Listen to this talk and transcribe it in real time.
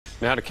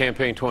Now to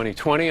Campaign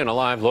 2020 and a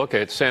live look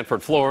at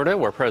Sanford, Florida,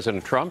 where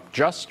President Trump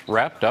just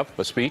wrapped up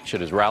a speech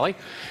at his rally.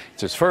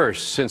 It's his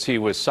first since he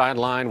was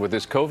sidelined with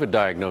his COVID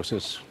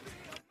diagnosis.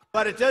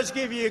 But it does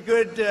give you a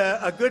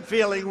good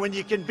feeling when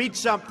you can beat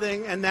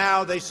something, and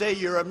now they say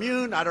you're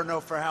immune. I don't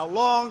know for how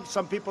long.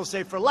 Some people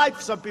say for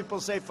life. Some people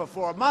say for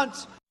 4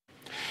 months.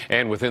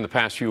 And within the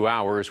past few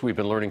hours, we've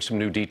been learning some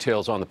new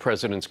details on the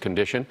president's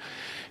condition.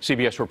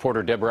 CBS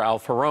reporter Deborah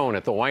Alfarone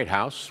at the White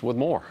House with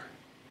more.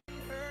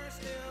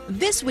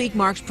 This week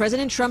marks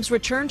President Trump's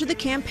return to the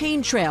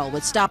campaign trail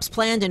with stops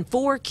planned in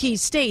 4 key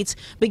states,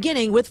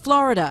 beginning with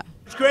Florida.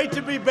 It's great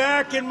to be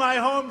back in my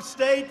home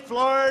state,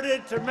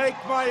 Florida, to make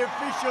my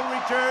official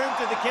return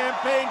to the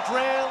campaign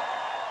trail.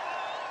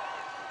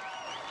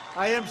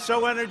 I am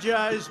so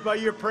energized by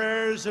your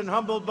prayers and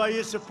humbled by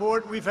your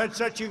support. We've had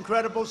such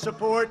incredible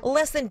support.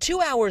 Less than 2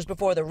 hours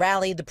before the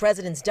rally, the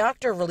president's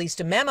doctor released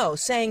a memo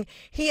saying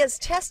he has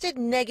tested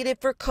negative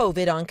for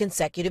COVID on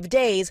consecutive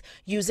days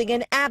using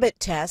an Abbott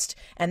test,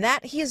 and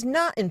that he is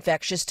not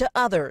infectious to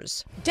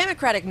others.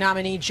 Democratic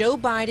nominee Joe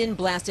Biden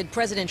blasted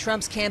President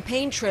Trump's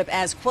campaign trip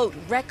as, quote,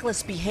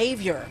 reckless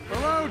behavior.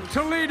 Hello,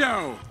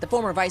 Toledo. The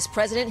former vice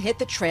president hit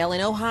the trail in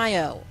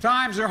Ohio.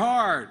 Times are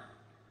hard.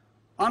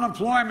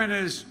 Unemployment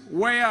is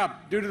way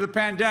up due to the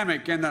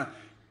pandemic and the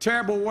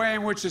terrible way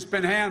in which it's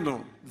been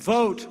handled.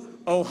 Vote,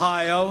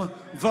 Ohio.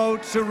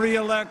 Vote to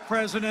re-elect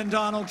President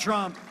Donald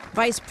Trump.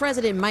 Vice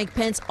President Mike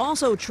Pence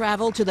also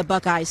traveled to the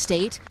Buckeye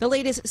State. The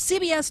latest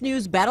CBS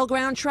News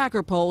Battleground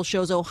Tracker poll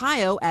shows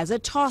Ohio as a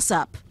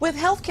toss-up. With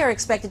health care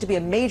expected to be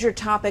a major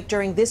topic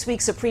during this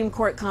week's Supreme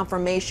Court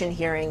confirmation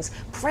hearings,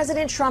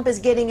 President Trump is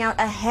getting out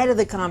ahead of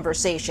the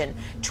conversation,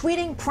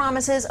 tweeting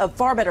promises of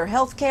far better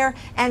health care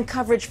and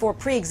coverage for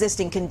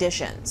pre-existing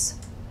conditions.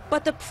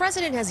 But the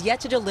president has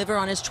yet to deliver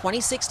on his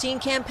 2016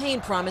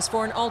 campaign promise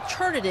for an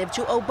alternative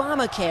to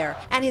Obamacare,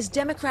 and his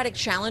Democratic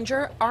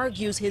challenger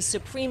argues his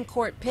Supreme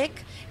Court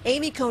pick,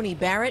 Amy Coney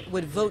Barrett,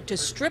 would vote to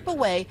strip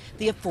away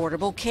the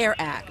Affordable Care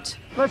Act.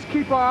 Let's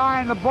keep our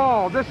eye on the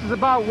ball. This is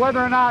about whether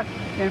or not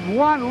in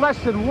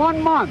less than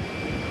 1 month,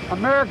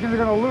 Americans are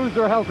going to lose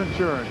their health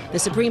insurance. The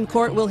Supreme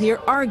Court will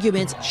hear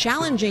arguments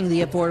challenging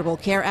the Affordable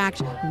Care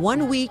Act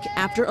 1 week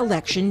after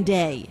Election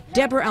Day.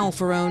 Deborah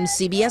Alfarone,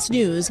 CBS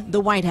News, the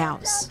White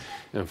House.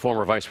 And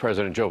former Vice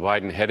President Joe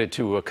Biden headed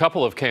to a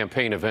couple of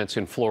campaign events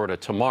in Florida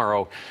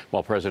tomorrow,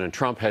 while President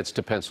Trump heads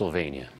to Pennsylvania.